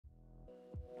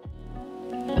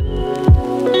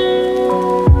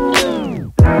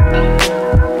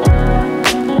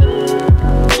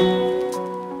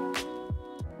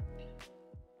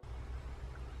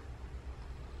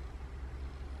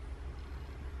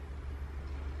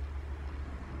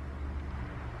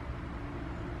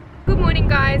morning,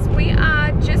 guys. We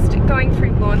are just going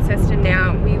through Launceston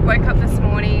now. We woke up this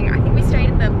morning. I think we stayed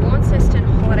at the Launceston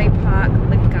Holiday Park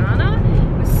Lagana.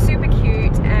 It was super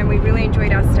cute and we really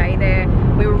enjoyed our stay there.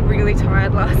 We were really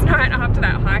tired last night after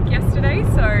that hike yesterday,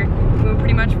 so we were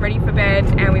pretty much ready for bed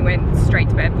and we went straight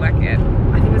to bed like I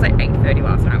think it was like 8:30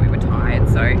 last night. We were tired,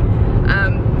 so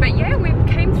but yeah, we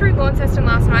came through Launceston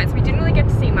last night, so we didn't really get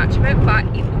to see much of it, but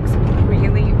it looks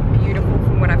really beautiful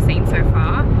from what I've seen so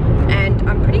far. And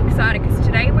I'm pretty excited because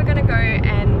today we're going to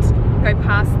go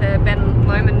past the Ben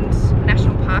Lomond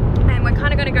National Park, and we're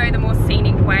kind of going to go the more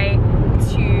scenic way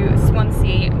to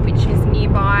Swansea, which is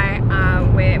nearby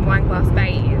where Wineglass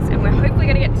Bay is, and we're hopefully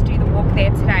going to get to do the walk there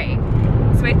today.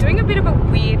 So we're doing a bit of a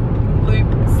weird loop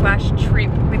slash trip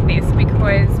with this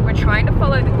because we're trying to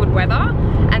follow the good weather,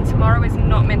 and tomorrow is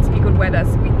not meant to be good weather,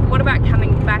 so we thought about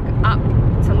coming back up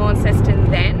to Launceston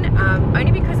then,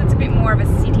 only because it's a bit more of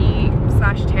a city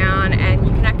slash town and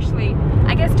you can actually,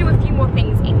 I guess, do a few more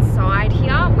things inside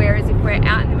here, whereas if we're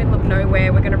out in the middle of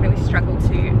nowhere, we're going to really struggle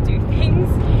to do things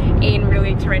in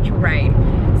really torrential rain.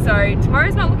 So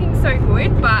tomorrow's not looking so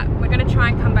good, but we're going to try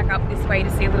and come back up this way to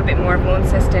see a little bit more of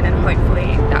Launceston, and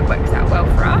hopefully that works out well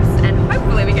for us, and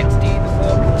hopefully we get to do the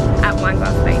walk at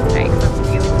Wineglass Bay today, because I'm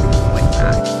really looking forward to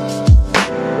that.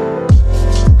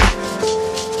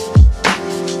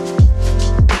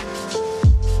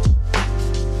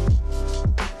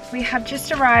 We have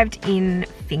just arrived in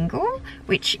Fingal,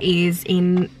 which is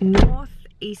in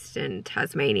northeastern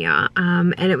Tasmania,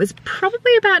 and it was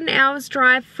probably about an hour's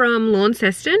drive from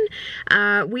Launceston.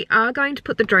 We are going to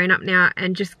put the drone up now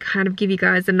and just kind of give you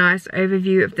guys a nice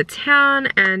overview of the town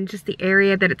and just the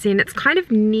area that it's in. It's kind of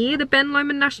near the Ben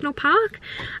Lomond National Park,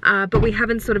 but we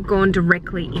haven't sort of gone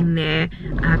directly in there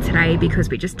today because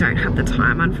we just don't have the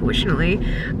time, unfortunately.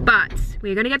 But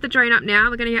we're going to get the drone up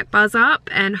now, we're going to get Buzz up,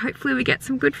 and hopefully we get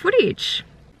some good footage.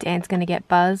 Dan's going to get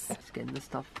Buzz. Just getting the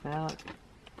stuff out,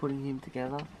 putting him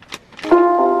together.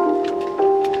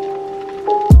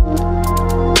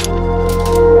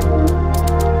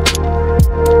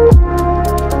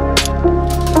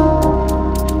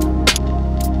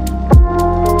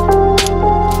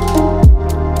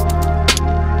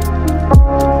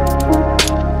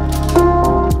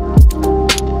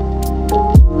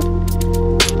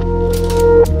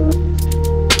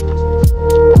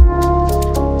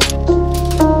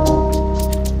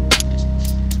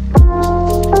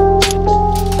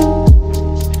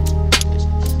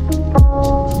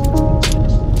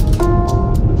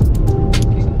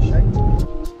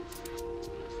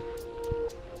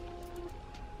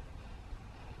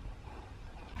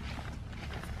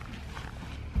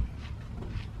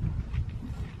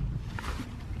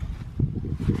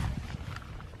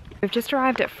 We've just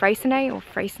arrived at Freycinet, or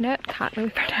Freycinet, can't really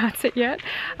pronounce it yet,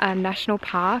 National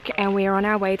Park, and we are on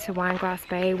our way to Wineglass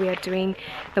Bay. We are doing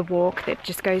the walk that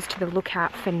just goes to the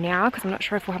lookout for now, because I'm not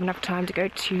sure if we'll have enough time to go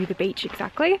to the beach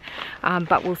exactly,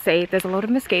 but we'll see. There's a lot of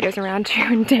mosquitoes around too,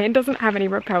 and Dan doesn't have any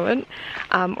repellent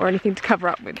or anything to cover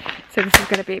up with, so this is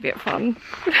going to be a bit fun.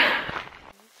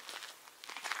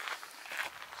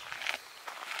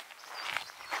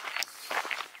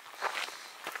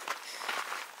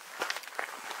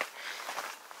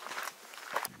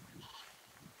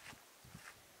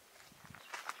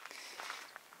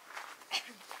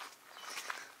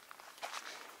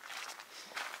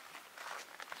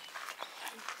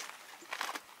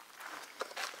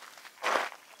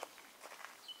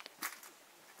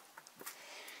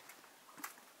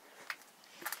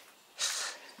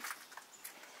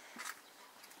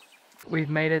 We've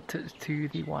made it to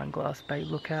the Wineglass Bay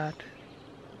lookout.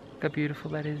 Look how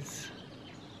beautiful that is.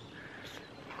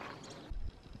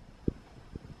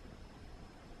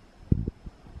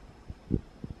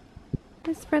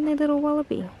 This friendly little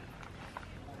wallaby.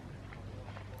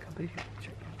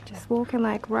 Just walking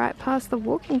like right past the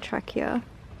walking track here.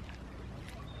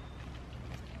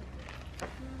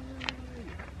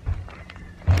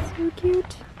 So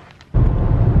cute.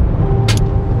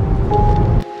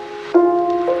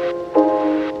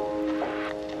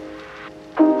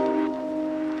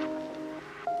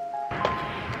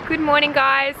 Good morning,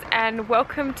 guys, and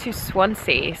welcome to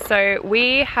Swansea. So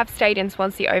we have stayed in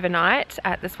Swansea overnight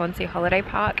at the Swansea Holiday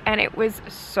Park, and it was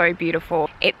so beautiful.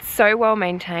 It's so well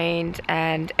maintained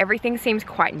and everything seems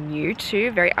quite new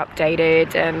too, very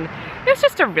updated, and it was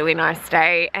just a really nice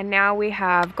day. And now we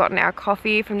have gotten our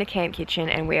coffee from the camp kitchen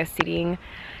and we are sitting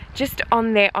just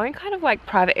on their own kind of like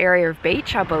private area of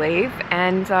beach, I believe,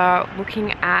 and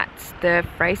looking at the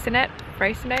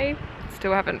Freycinet,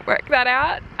 still haven't worked that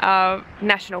out,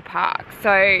 National Park.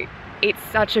 So it's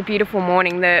such a beautiful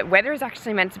morning. The weather is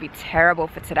actually meant to be terrible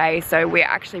for today, so we're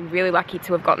actually really lucky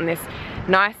to have gotten this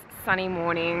nice sunny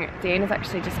morning. Dan is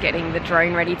actually just getting the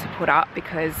drone ready to put up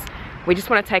because we just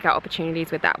want to take our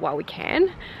opportunities with that while we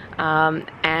can.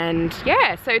 And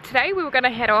yeah, so today we were going to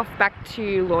head off back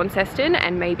to Launceston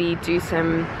and maybe do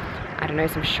some, I don't know,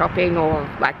 some shopping or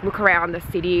like look around the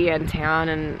city and town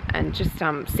and just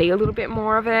see a little bit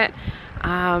more of it.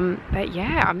 But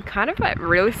yeah, I'm kind of like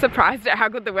really surprised at how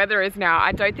good the weather is now.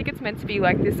 I don't think it's meant to be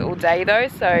like this all day though,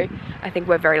 so I think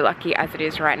we're very lucky as it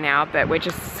is right now, but we're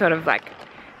just sort of like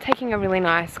taking a really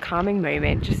nice calming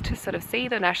moment just to sort of see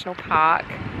the national park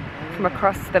from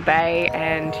across the bay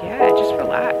and yeah, just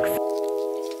relax.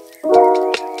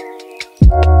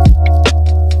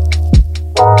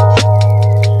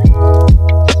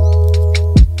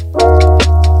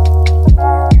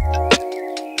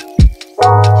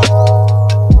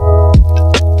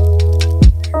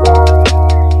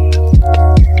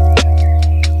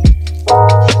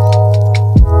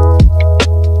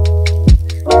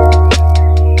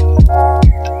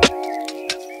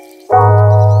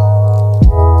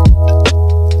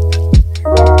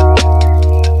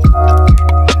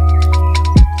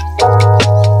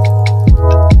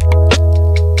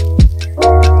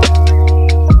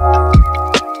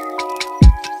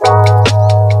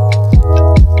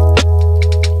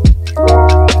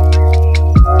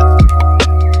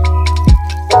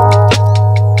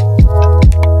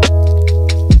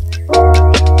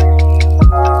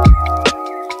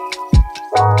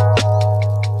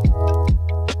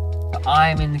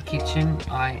 I'm in the kitchen.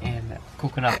 I am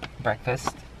cooking up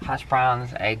breakfast, hash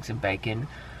browns, eggs and bacon,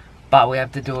 but we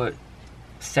have to do it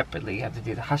separately. You have to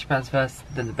do the hash browns first,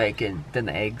 then the bacon, then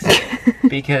the eggs,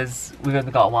 because we've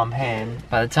only got one pan.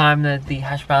 By the time that the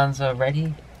hash browns are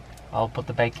ready, I'll put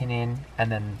the bacon in, and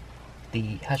then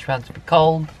the hash browns will be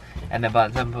cold, and then by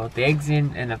the time I put the eggs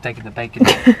in, and I've taken the bacon,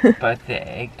 both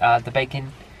the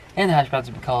bacon and the hash browns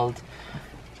will be cold,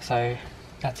 so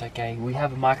that's okay. We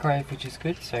have a microwave, which is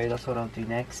good, so that's what I'll do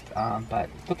next. But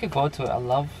looking forward to it. I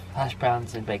love hash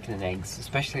browns and bacon and eggs,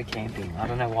 especially camping. I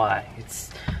don't know why. It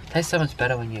tastes so much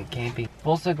better when you're camping. We've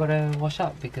also got to wash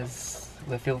up because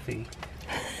we're filthy.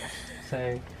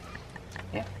 So,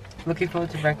 yeah. Looking forward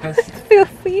to breakfast.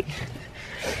 Filthy.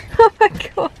 Oh my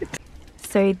god.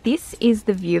 So this is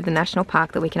the view of the national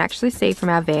park that we can actually see from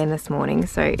our van this morning.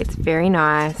 So it's very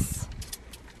nice.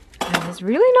 There's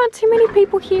really not too many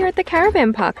people here at the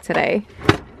caravan park today.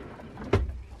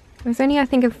 There's only, I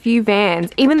think, a few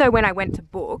vans, even though when I went to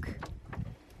book,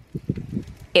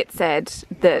 it said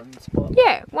that,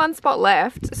 yeah, one spot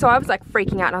left. So I was like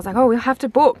freaking out and I was like, oh, we'll have to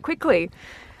book quickly.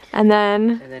 And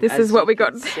then this is what we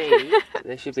got. See,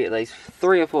 there should be at least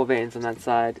 3 or 4 vans on that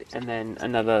side and then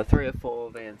another 3 or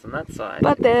 4 vans on that side.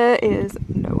 But there is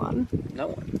no one. No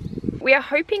one. We are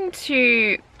hoping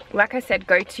to, like I said,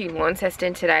 go to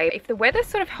Launceston today. If the weather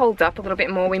sort of holds up a little bit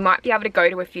more, we might be able to go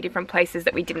to a few different places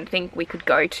that we didn't think we could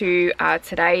go to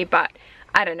today, but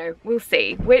I don't know, we'll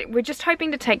see. We're just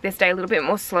hoping to take this day a little bit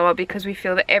more slower because we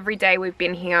feel that every day we've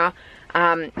been here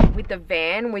with the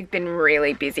van, we've been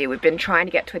really busy. We've been trying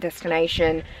to get to a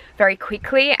destination very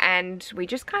quickly and we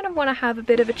just kind of want to have a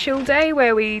bit of a chill day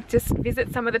where we just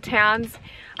visit some of the towns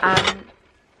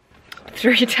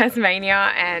through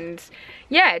Tasmania and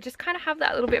yeah, just kind of have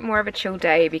that little bit more of a chill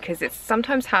day because it's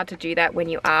sometimes hard to do that when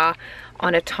you are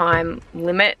on a time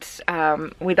limit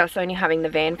with us only having the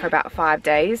van for about 5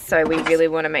 days. So we really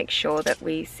want to make sure that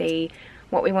we see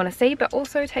what we want to see, but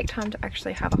also take time to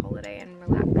actually have a holiday and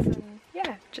relax and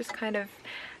yeah, just kind of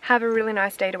have a really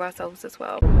nice day to ourselves as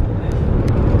well.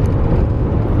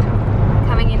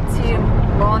 Coming into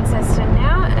Launceston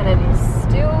now and it is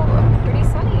still pretty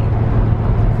sunny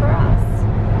for us.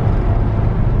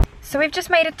 So we've just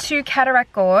made it to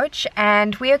Cataract Gorge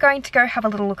and we are going to go have a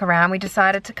little look around. We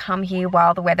decided to come here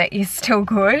while the weather is still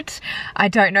good. I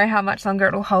don't know how much longer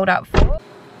it will hold up for.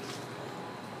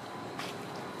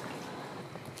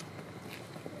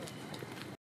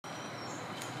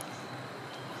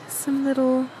 Some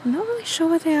little, I'm not really sure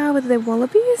what they are, whether they're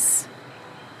wallabies.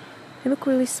 They look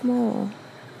really small.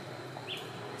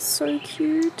 So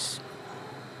cute.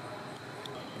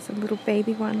 There's a little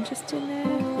baby one just in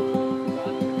there.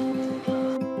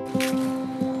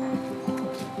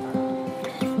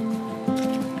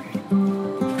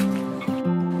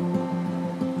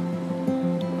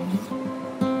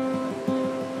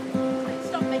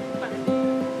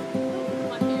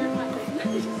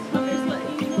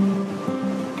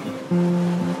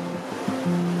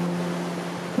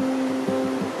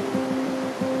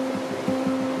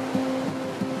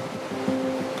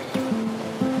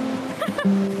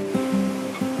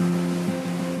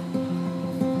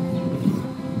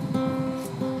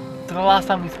 So the last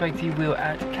time we spoke to you, we were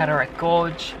at Cataract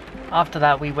Gorge. After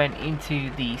that, we went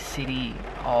into the city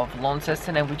of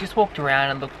Launceston and we just walked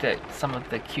around and looked at some of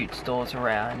the cute stores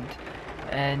around.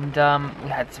 And we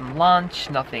had some lunch,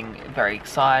 nothing very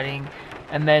exciting.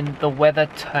 And then the weather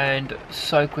turned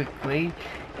so quickly.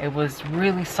 It was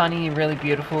really sunny, really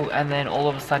beautiful, and then all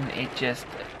of a sudden it just,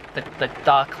 the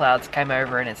dark clouds came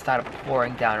over and it started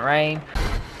pouring down rain.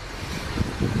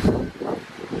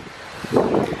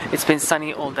 It's been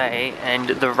sunny all day and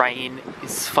the rain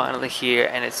is finally here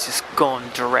and it's just gone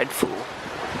dreadful.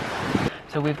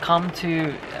 So we've come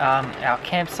to our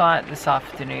campsite this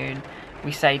afternoon.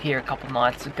 We stayed here a couple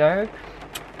nights ago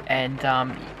and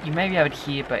you may be able to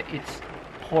hear, but it's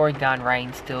pouring down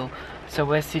rain still. So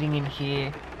we're sitting in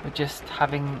here, we're just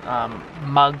having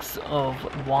mugs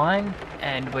of wine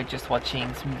and we're just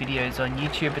watching some videos on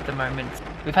YouTube at the moment.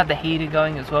 We've had the heater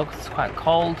going as well because it's quite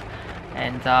cold.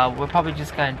 And we're probably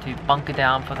just going to bunker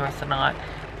down for the rest of the night.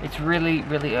 It's really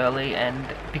early, and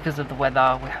because of the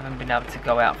weather we haven't been able to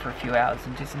go out for a few hours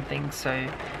and do some things. So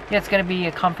yeah, it's going to be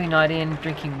a comfy night in,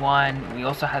 drinking wine. We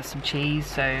also have some cheese,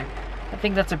 so I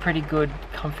think that's a pretty good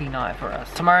comfy night for us.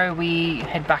 Tomorrow we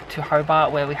head back to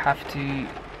Hobart where we have to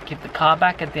give the car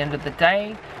back at the end of the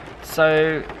day.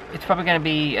 So it's probably going to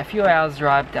be a few hours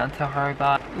drive down to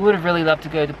Hobart. We would have really loved to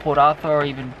go to Port Arthur or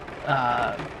even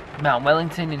Mount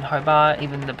Wellington in Hobart,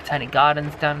 even the Botanic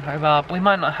Gardens down in Hobart. We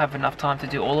might not have enough time to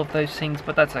do all of those things,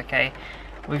 but that's okay.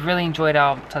 We've really enjoyed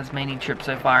our Tasmanian trip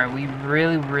so far and we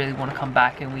really want to come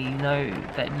back, and we know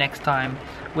that next time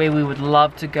where we would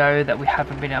love to go that we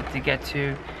haven't been able to get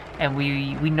to, and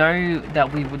we know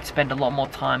that we would spend a lot more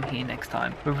time here next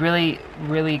time. We're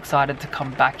really excited to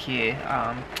come back here,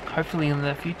 hopefully in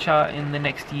the future, in the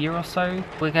next year or so.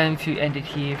 We're going to end it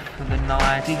here for the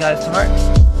night. See you guys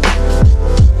tomorrow.